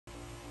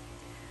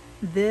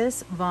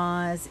This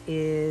vase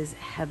is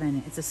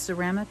heaven. It's a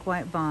ceramic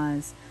white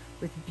vase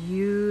with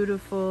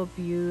beautiful,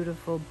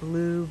 beautiful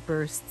blue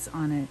bursts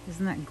on it.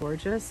 Isn't that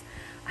gorgeous?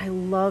 I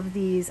love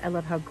these. I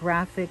love how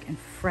graphic and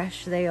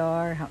fresh they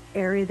are, how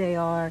airy they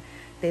are.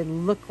 They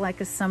look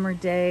like a summer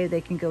day. They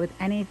can go with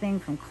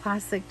anything from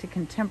classic to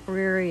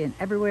contemporary and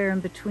everywhere in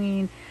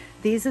between.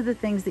 These are the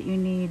things that you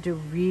need to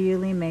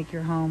really make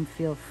your home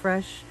feel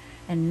fresh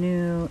and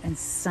new and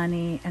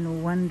sunny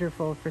and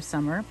wonderful for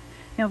summer.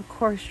 Now, of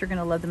course, you're going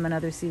to love them in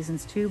other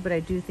seasons too, but I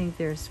do think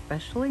they're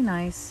especially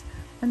nice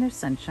when there's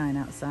sunshine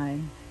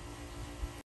outside.